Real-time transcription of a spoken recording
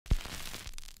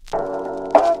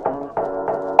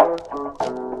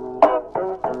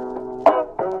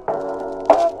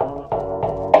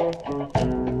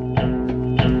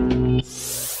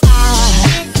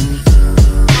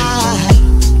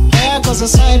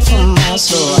sight from my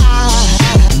soul.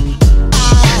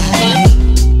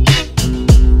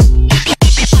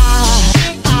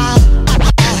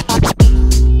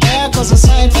 There goes a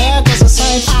sight, there goes a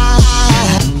sight.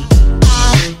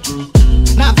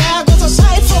 Now there goes a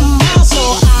sight from my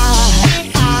soul.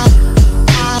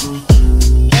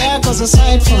 There goes a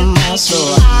sight from my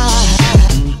soul.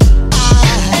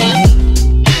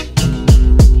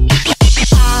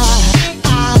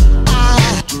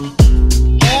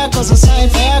 There goes a sight,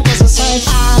 there goes a sight.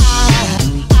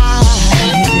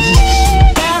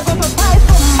 There goes a sight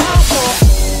from my soul.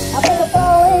 I think a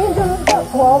fall angel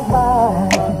just walked by.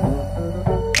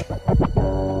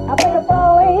 I think a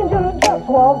fall angel just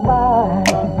walked by.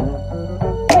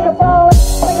 I think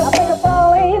a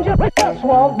fall angel just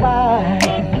walked by.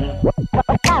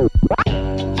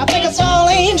 I think a fall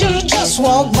angel just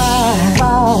walked by.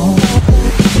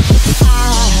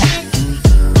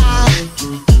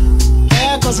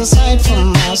 There goes a sight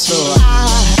from my soul.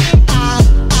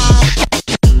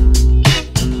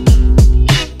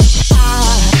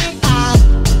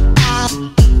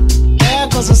 There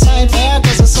goes a sight, there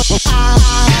goes a sight.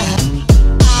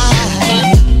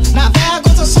 Now there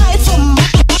goes a sight from my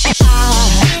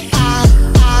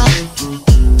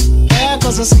there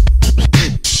goes a sight.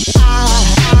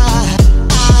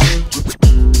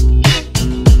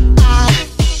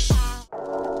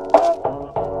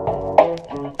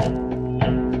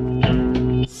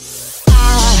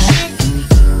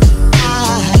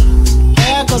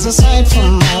 There goes a sight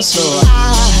from my soul.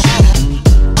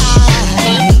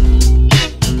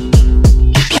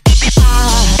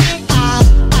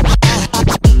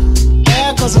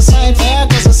 There goes a sight, there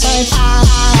goes a sight.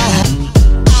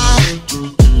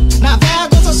 Now there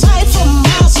goes a sight from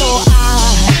my soul.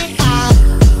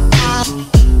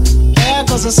 There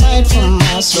goes a sight from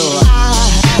my soul.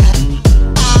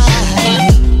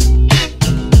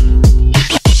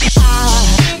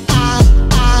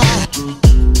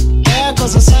 There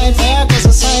goes a sight, there goes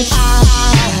a sight.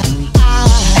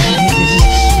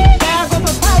 There goes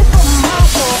a sight from my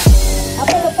soul. I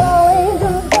think a fall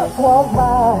angel just walked by.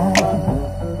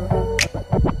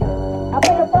 I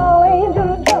think a fall angel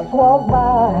just walked by.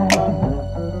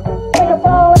 I think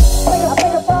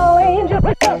a fall angel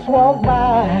just walked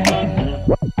by.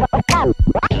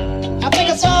 I think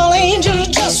a fall angel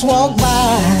just walked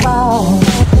by.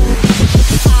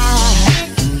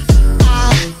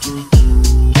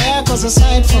 There goes a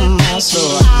sight from my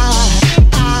soul.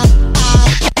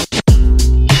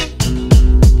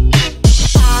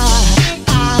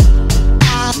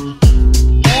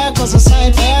 There goes a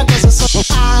sight, there goes a sight.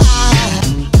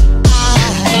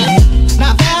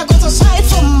 Now there goes a sight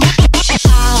from my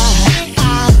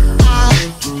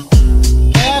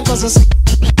there goes a sight.